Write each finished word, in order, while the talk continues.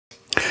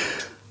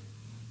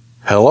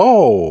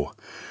Hello,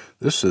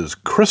 this is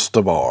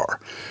Krysdavar,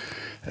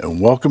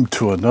 and welcome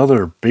to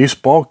another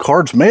Baseball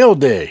Cards Mail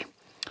Day.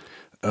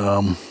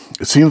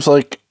 It seems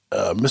like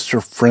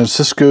Mr.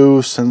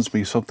 Francisco sends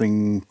me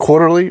something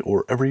quarterly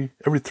or every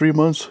 3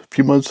 months, a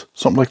few months,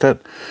 something like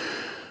that.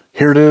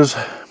 Here it is,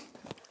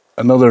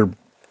 another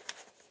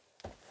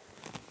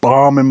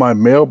bomb in my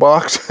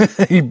mailbox.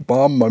 He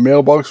bombed my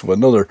mailbox with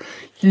another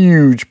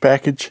huge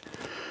package.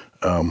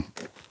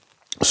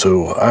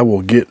 So I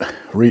will get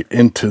right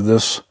into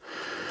this.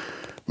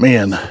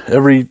 Man,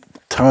 every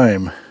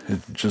time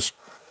it just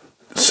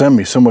send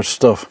me so much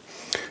stuff.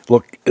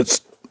 Look,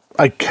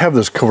 I have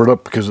this covered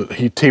up because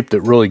he taped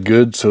it really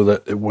good so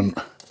that it wouldn't,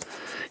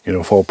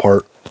 fall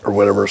apart or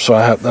whatever. So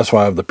that's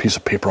why I have the piece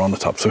of paper on the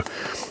top. So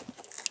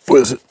what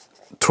is it?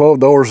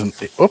 $12 and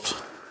whoops.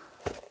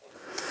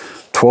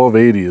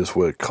 $12.80 is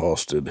what it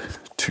costed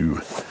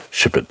to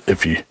ship it,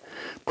 if you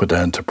put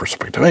that into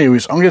perspective.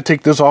 Anyways, I'm going to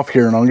take this off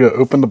here and I'm going to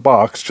open the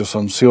box, just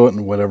unseal it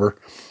and whatever.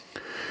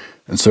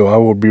 And so I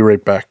will be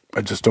right back.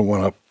 I just don't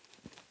want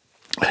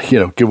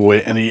to, give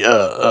away any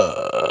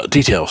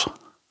details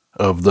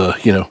of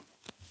the,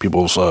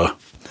 people's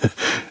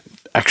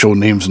actual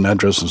names and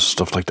addresses and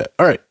stuff like that.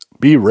 All right,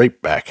 be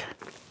right back.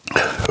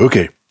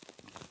 Okay,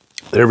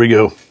 there we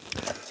go.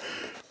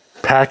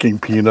 Packing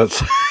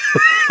peanuts.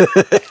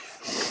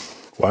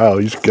 Wow,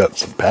 he's got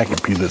some packing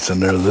peanuts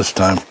in there this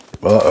time.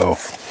 Uh-oh.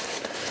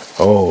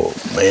 Oh,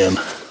 man.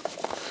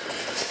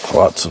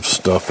 Lots of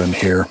stuff in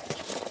here.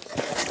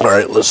 All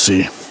right, let's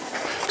see.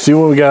 See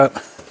what we got.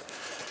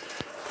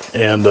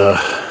 And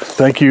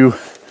thank you.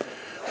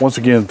 Once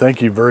again,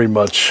 thank you very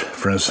much,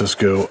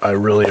 Francisco. I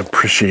really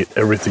appreciate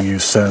everything you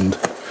send.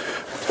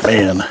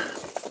 Man,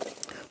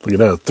 look at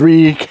that.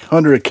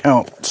 300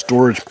 count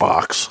storage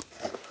box.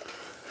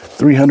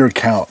 300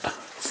 count.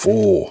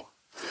 Full.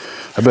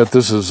 I bet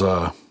this is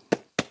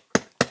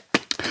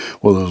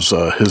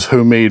his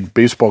homemade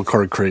baseball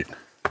card crate.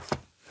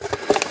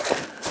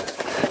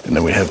 And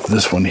then we have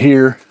this one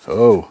here.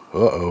 Oh,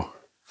 uh-oh.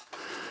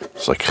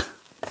 It's like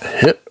a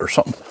hit or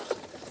something.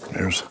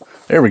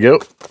 There we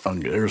go.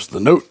 There's the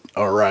note.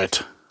 All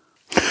right.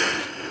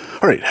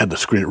 All right, had to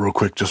screen it real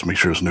quick just to make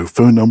sure there's no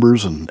phone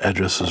numbers and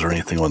addresses or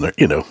anything on there.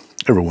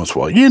 Every once in a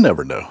while, you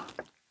never know.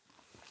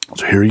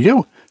 So here you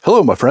go.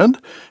 Hello, my friend.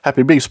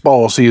 Happy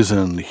baseball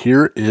season.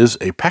 Here is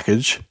a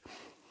package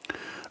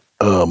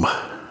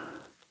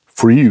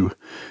for you.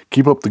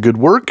 Keep up the good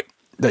work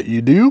that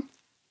you do.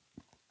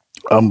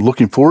 I'm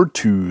looking forward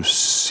to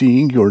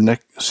seeing your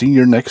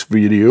next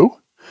video.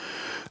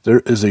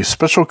 There is a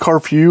special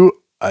card for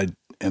you. I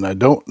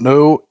don't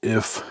know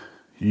if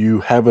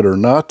you have it or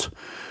not.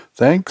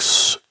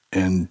 Thanks.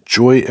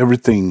 Enjoy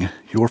everything.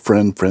 Your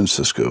friend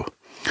Francisco.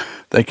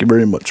 Thank you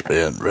very much,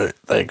 man. Right.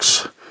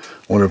 Thanks.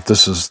 Wonder if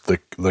this is the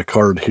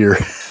card here.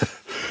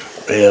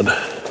 Man.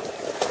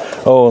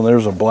 Oh, and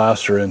there's a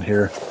blaster in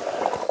here.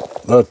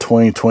 The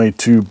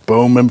 2022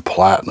 Bowman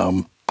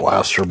Platinum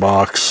blaster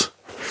box.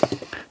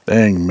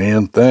 Dang,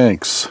 man,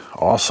 thanks.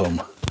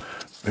 Awesome.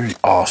 Very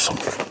awesome.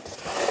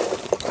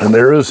 And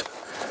there is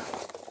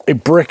a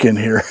brick in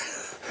here.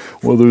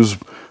 One of those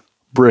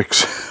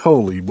bricks.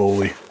 Holy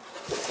moly.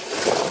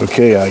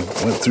 Okay, I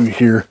went through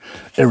here.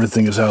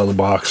 Everything is out of the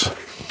box.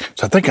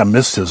 So I think I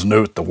missed his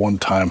note the one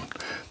time.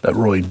 That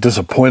really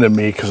disappointed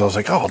me because I was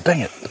like, oh,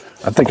 dang it.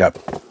 I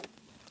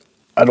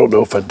don't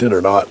know if I did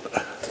or not.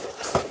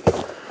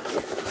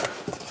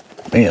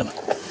 Man.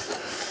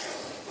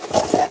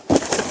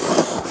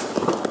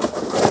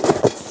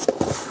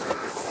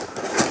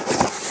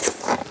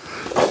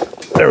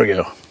 There we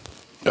go.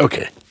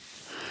 Okay.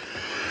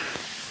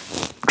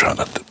 Trying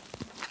not to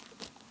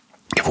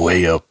give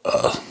away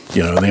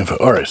the info.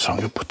 All right, so I'm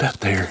going to put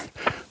that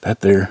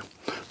there.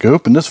 Go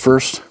open this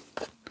first.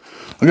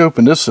 I'm going to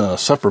open this in a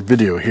separate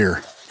video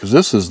here because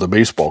this is the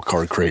baseball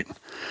card crate.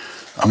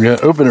 I'm going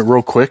to open it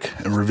real quick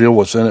and reveal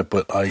what's in it,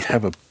 but I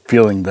have a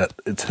feeling that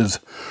it's his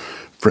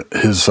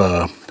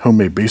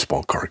homemade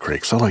baseball card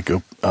crate. So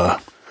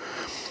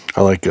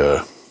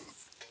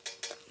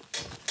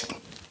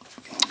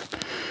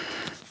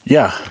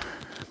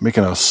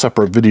making a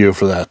separate video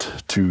for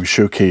that to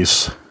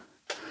showcase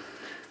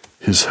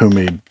his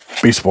homemade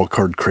baseball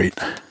card crate.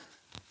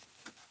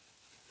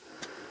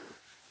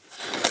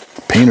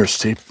 Painter's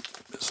tape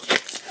is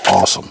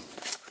awesome.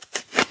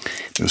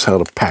 Knows how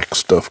to pack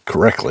stuff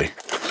correctly.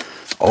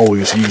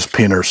 Always use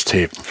painter's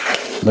tape.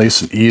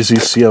 Nice and easy.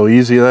 See how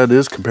easy that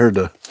is compared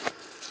to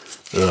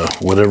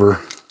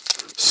whatever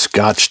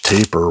Scotch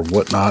tape or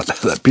whatnot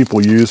that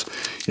people use.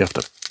 You have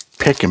to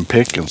pick,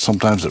 and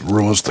sometimes it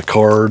ruins the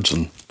cards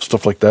and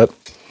stuff like that.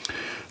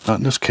 Not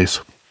in this case.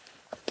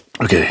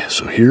 Okay,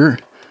 so here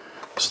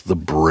is the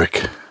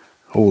brick.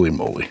 Holy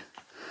moly.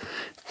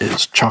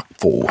 It's chock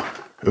full.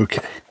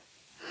 Okay.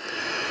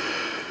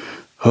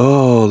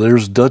 Oh,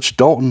 there's Dutch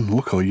Dalton.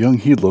 Look how young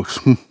he looks.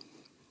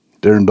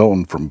 Darren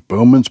Dalton from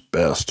Bowman's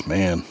Best,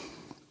 man.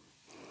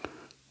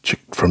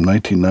 From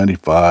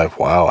 1995.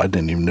 Wow, I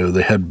didn't even know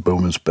they had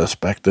Bowman's Best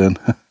back then.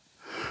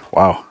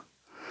 Wow.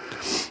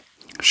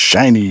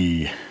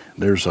 Shiny.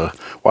 There's a,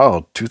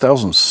 wow,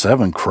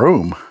 2007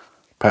 Chrome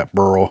Pat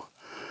Burrell.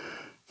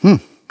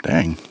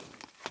 Dang.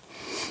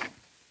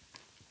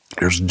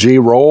 There's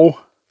J-Roll.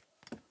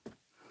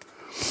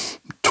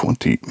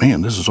 20,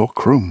 man, this is all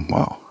Chrome.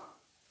 Wow.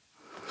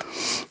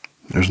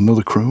 There's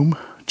another Chrome.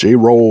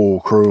 J-Roll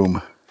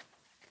Chrome.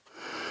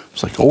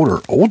 It's like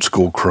old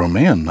school Chrome,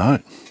 man.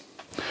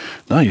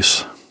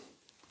 Nice.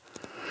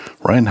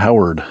 Ryan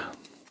Howard.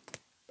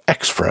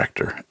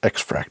 X-Fractor.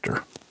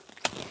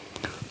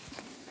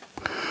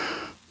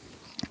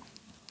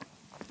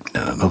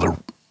 And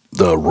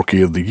the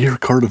Rookie of the Year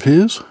card of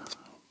his.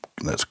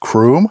 And that's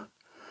Chrome.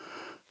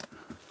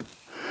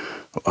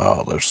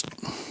 Oh, there's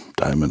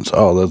diamonds.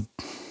 Oh,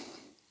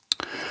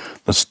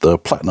 that's the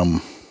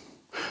Platinum.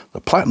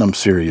 The Platinum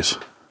series.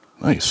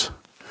 Nice.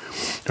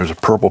 There's a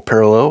purple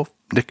parallel.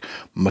 Nick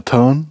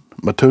Maton.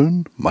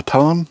 Man,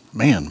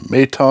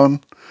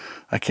 Maton.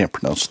 I can't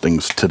pronounce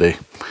things today.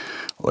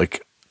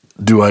 Like,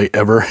 do I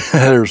ever?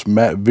 There's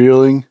Matt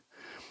Veerling.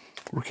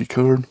 Rookie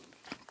card.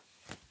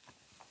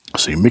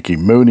 See, Mickey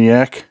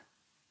Moniak.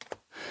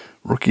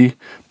 Rookie.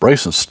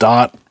 Bryson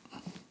Stott.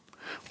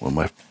 One of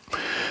my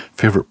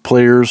favorite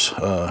players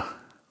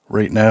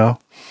right now.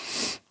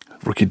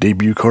 Rookie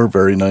debut card.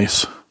 Very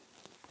nice.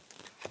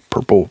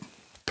 Purple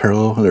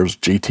parallel. There's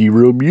JT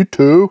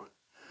Realmuto.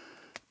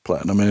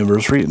 Platinum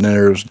anniversary. And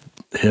there's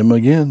him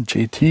again.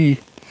 JT.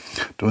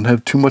 Don't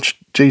have too much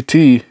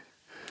JT.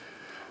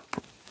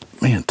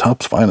 Man,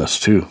 Topps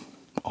Finest too.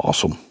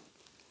 Awesome.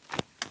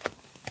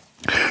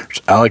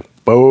 There's Alec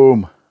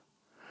Boehm.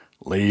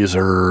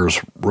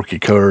 Lasers. Rookie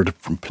card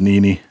from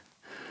Panini.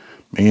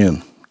 Man,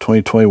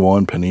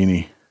 2021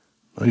 Panini.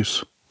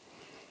 Nice.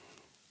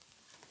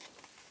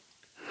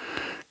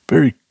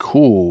 Very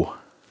cool.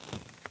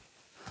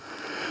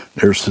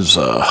 There's his,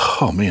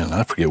 oh man,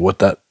 I forget what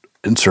that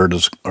insert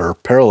is, or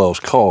parallel is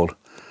called.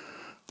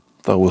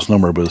 Thought it was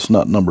numbered, but it's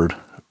not numbered.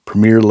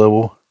 Premier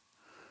level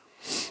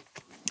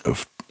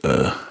of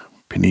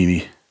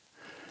Panini.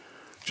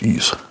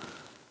 Jeez.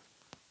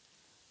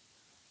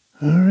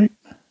 Alright.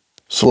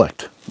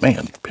 Select.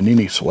 Man,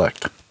 Panini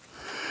Select.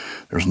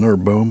 There's another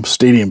Boom.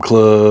 Stadium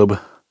Club.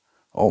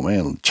 Oh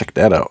man, check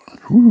that out.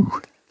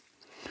 Whew.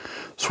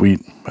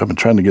 Sweet. I've been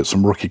trying to get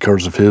some rookie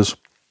cards of his.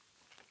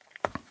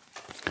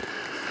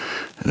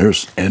 And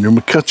there's Andrew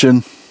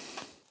McCutchen.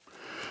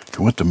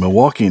 He went to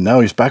Milwaukee, and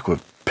now he's back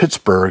with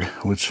Pittsburgh,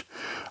 which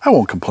I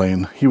won't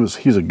complain.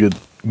 He's a good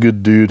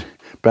dude.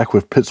 Back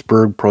with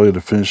Pittsburgh, probably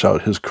to finish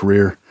out his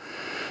career.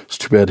 It's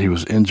too bad he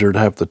was injured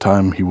half the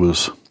time he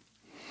was,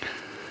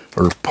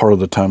 or part of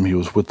the time he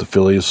was with the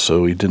Phillies,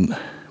 so he didn't.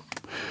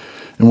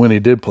 And when he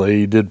did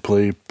play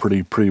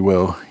pretty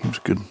well. He was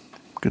a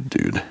good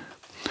dude.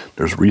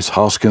 There's Reese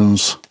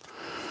Hoskins.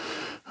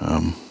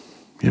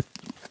 Yep,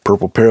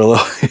 purple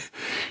parallel.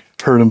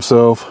 Hurt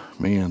himself.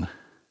 Man.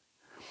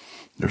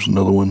 There's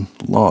another one.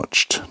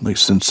 Launched.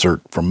 Nice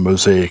insert from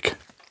Mosaic.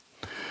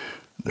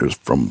 There's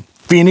from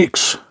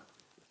Phoenix.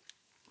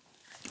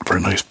 Very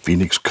nice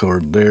Phoenix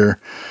card there.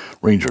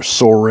 Ranger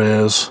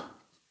Suarez.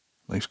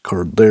 Nice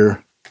card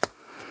there.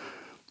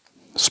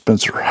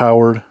 Spencer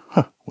Howard.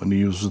 When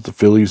he was with the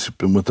Phillies, he's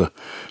been with the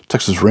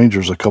Texas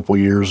Rangers a couple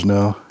years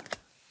now.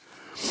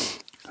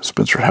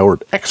 Spencer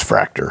Howard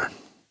X-Fractor.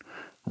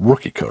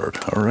 Rookie card.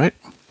 All right.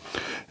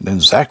 And then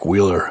Zach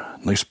Wheeler.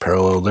 Nice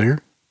parallel there.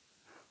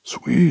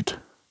 Sweet.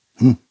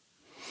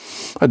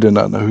 I did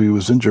not know he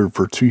was injured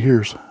for 2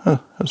 years.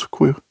 That's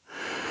cool.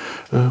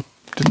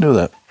 Didn't know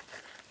that.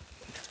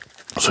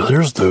 So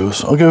there's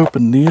those. I'll go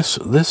open this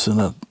in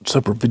a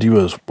separate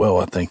video as well,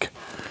 I think.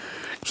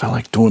 Because I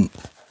like doing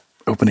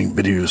opening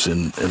videos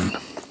in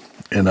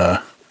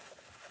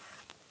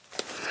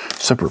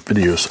separate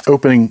videos.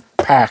 Opening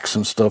packs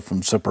and stuff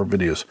from separate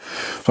videos.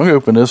 So I'm going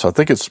to open this. I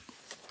think it's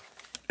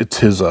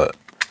his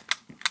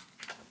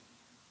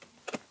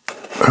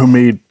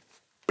homemade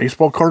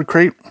baseball card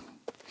crate,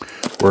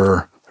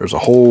 where there's a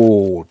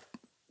whole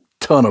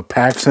ton of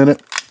packs in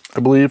it, I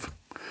believe.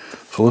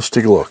 So let's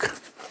take a look.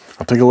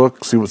 I'll take a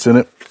look, see what's in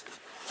it,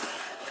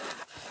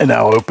 and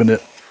I'll open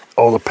it,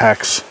 all the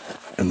packs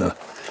in the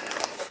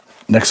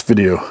next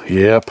video.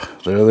 Yep,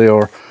 there they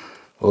are.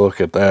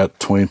 Look at that,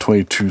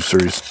 2022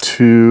 Series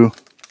 2.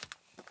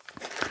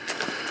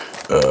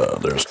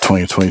 There's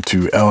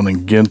 2022 Allen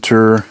and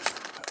Ginter,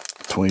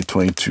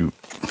 2022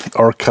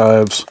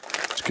 Archives.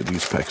 Let's get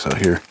these packs out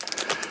here.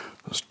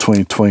 There's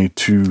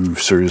 2022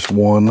 Series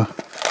 1.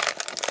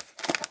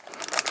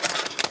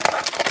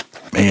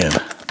 Man,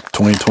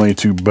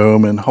 2022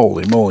 Bowman.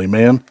 Holy moly,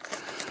 man.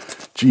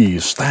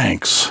 Jeez,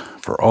 thanks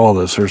for all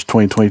this. There's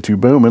 2022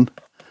 Bowman.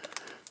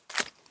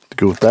 To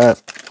go with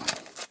that,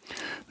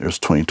 there's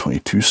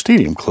 2022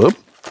 Stadium Club.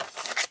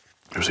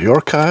 There's the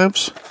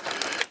Archives.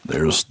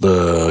 There's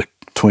the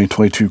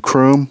 2022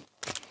 Chrome.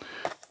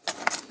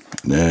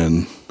 And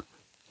then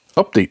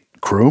Update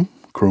Chrome.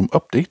 Chrome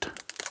Update.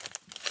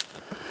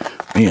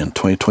 Man,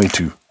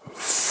 2022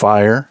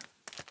 Fire.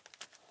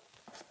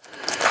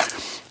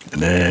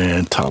 And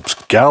then Topps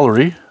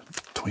Gallery.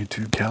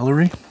 22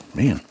 Gallery.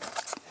 Man.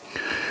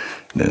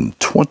 And then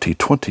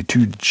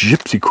 2022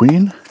 Gypsy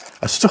Queen.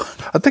 I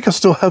think I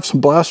still have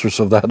some blasters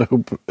of that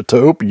to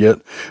open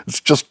yet.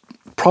 It's just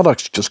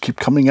products just keep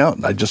coming out,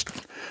 and I just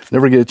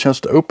never get a chance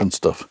to open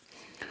stuff.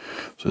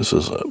 So this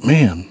is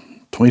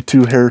man,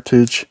 22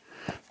 Heritage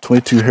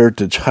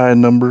high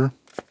number.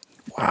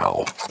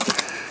 Wow,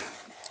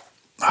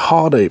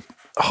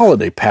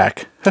 holiday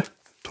pack.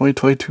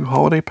 2022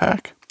 holiday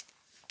pack.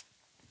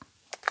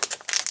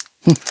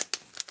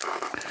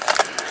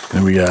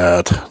 Then we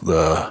got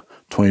the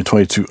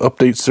 2022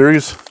 update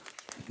series.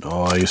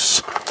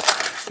 Nice.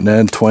 And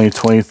then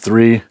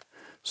 2023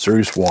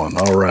 series 1.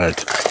 All right.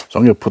 So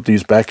I'm going to put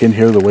these back in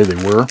here the way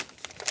they were.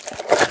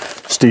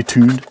 Stay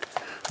tuned.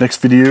 Next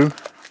video,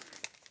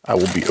 I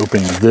will be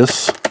opening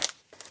this.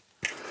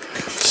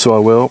 So I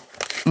will.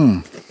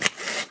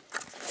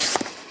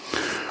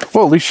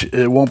 Well, at least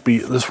it won't be.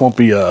 This won't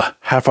be a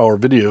half-hour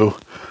video.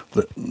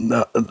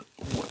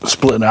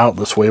 Splitting out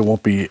this way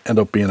won't end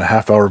up being a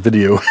half-hour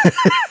video.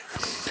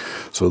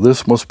 So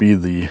this must be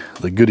the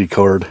goodie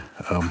card.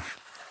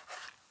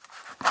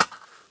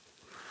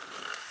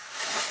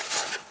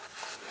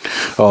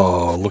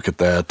 Oh, look at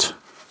that.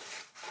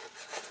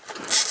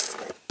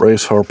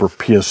 Bryce Harper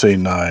PSA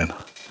 9.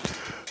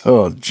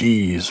 Oh,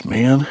 geez,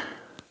 man.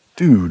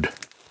 Dude.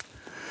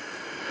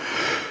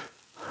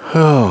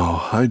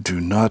 Oh, I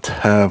do not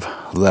have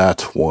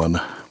that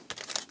one.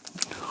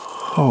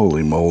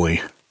 Holy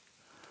moly.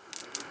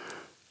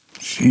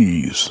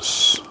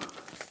 Jesus.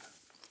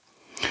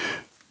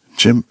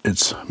 Jim,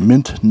 it's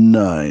mint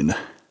 9.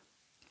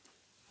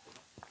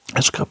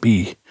 That's got to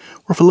be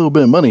worth a little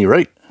bit of money,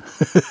 right?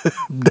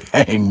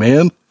 Dang,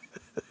 man.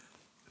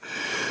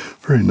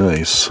 Very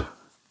nice.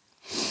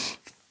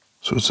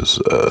 So it's this,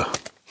 so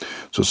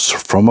it's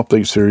from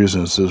Update Series,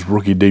 and it says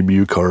rookie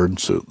debut card.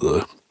 So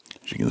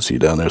as you can see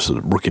down there, it says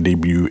rookie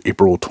debut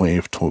April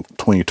 20th,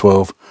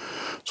 2012.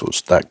 So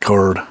it's that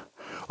card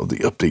of the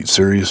Update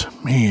Series.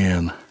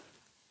 Man.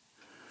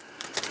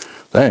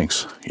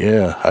 Thanks.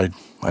 Yeah,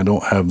 I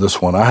don't have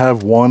this one. I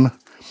have one.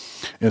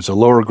 It's a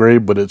lower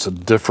grade, but it's a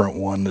different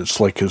one.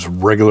 It's like his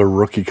regular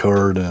rookie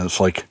card, and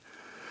it's like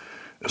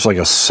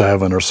a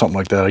 7 or something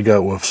like that. I got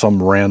it with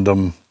some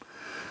random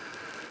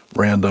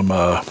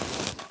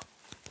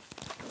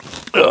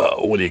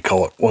what do you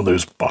call it? One of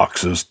those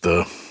boxes,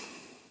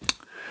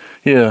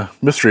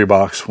 mystery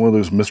box. One of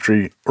those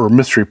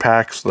mystery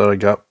packs that I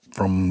got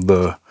from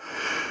the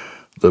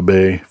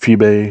Bay.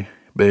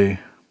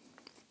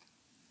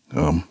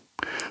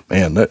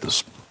 Man, that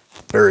is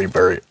very,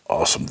 very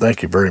awesome.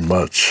 Thank you very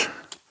much.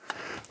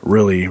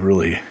 Really,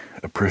 really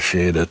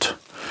appreciate it.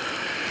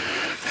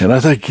 And I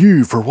thank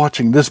you for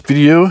watching this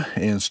video,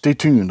 and stay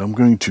tuned. I'm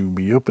going to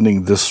be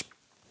opening this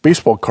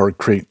baseball card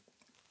crate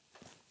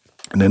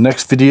in the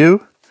next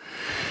video,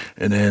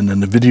 and then in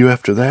the video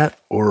after that,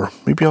 or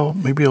maybe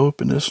I'll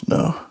open this.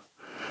 No,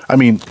 I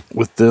mean,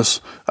 with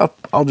this,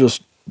 I'll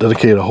just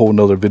dedicate a whole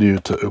nother video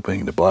to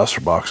opening the blaster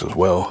box as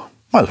well.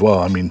 Might as well.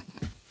 I mean,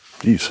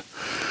 geez,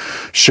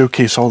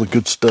 showcase all the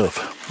good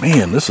stuff.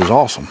 Man, this is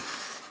awesome.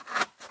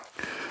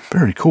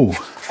 Very cool.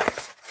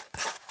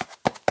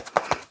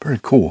 Very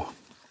cool.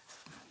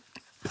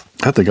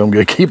 I think I'm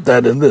going to keep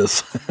that in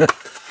this.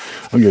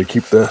 I'm going to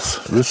keep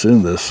this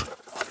in this.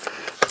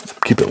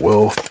 Keep it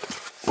well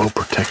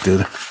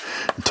protected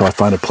until I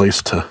find a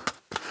place to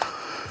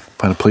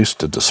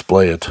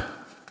display it.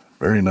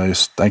 Very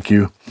nice. Thank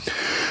you.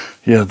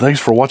 Yeah, thanks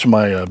for watching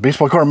my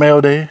baseball cards mail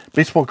day,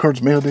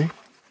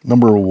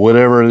 number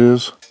whatever it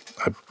is.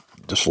 I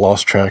just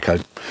lost track. I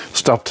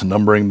stopped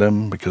numbering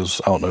them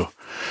because I don't know.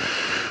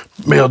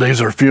 Mail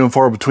days are few and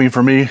far between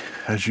for me,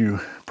 as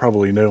you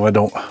probably know. I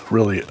don't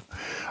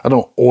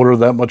order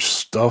that much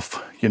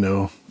stuff, you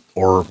know,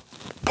 or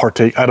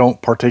I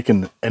don't partake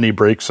in any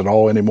breaks at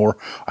all anymore.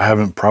 I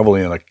haven't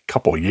probably in a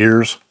couple of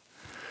years.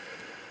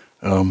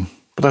 But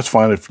that's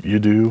fine if you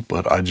do,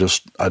 but I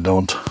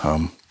don't.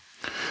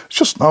 It's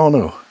just, I don't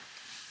know.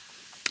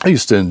 I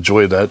used to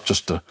enjoy that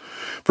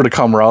for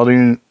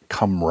the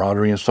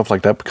camaraderie and stuff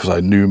like that, because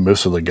I knew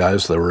most of the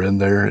guys that were in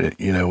there,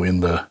 you know, in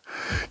the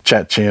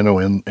chat channel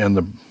and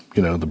the,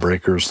 you know, the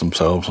breakers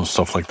themselves and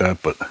stuff like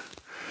that. But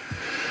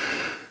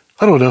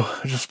I don't know.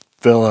 I just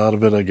fell out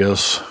of it, I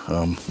guess.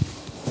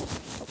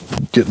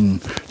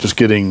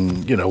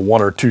 Getting, you know,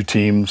 1 or 2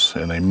 teams,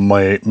 and they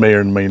may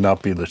or may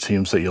not be the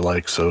teams that you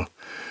like. So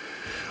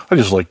I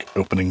just like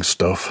opening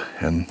stuff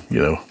and,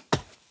 you know,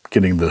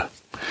 getting the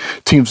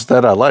teams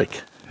that I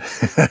like.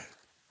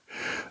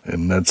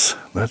 And that's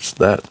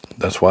that.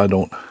 That's why I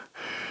don't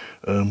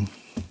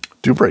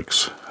do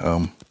breaks.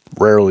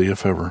 Rarely,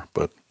 if ever.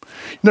 But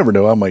you never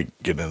know. I might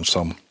get in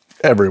some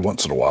every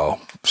once in a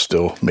while.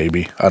 Still,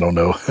 maybe. I don't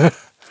know.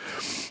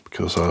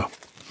 Because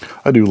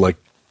I do like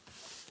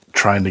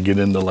trying to get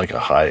into like a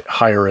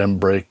higher end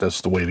break.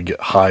 That's the way to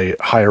get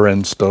higher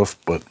end stuff.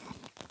 But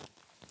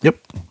yep.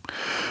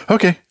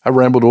 Okay, I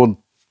rambled on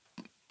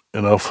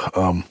enough.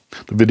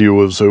 The video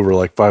was over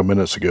like 5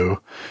 minutes ago.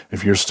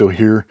 If you're still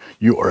here,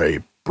 you are a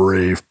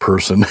brave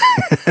person.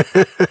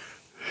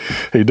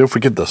 Hey, don't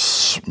forget to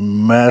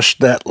smash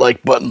that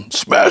like button.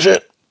 Smash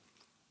it.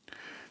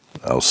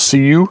 I'll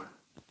see you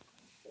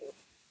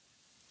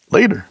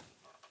Later.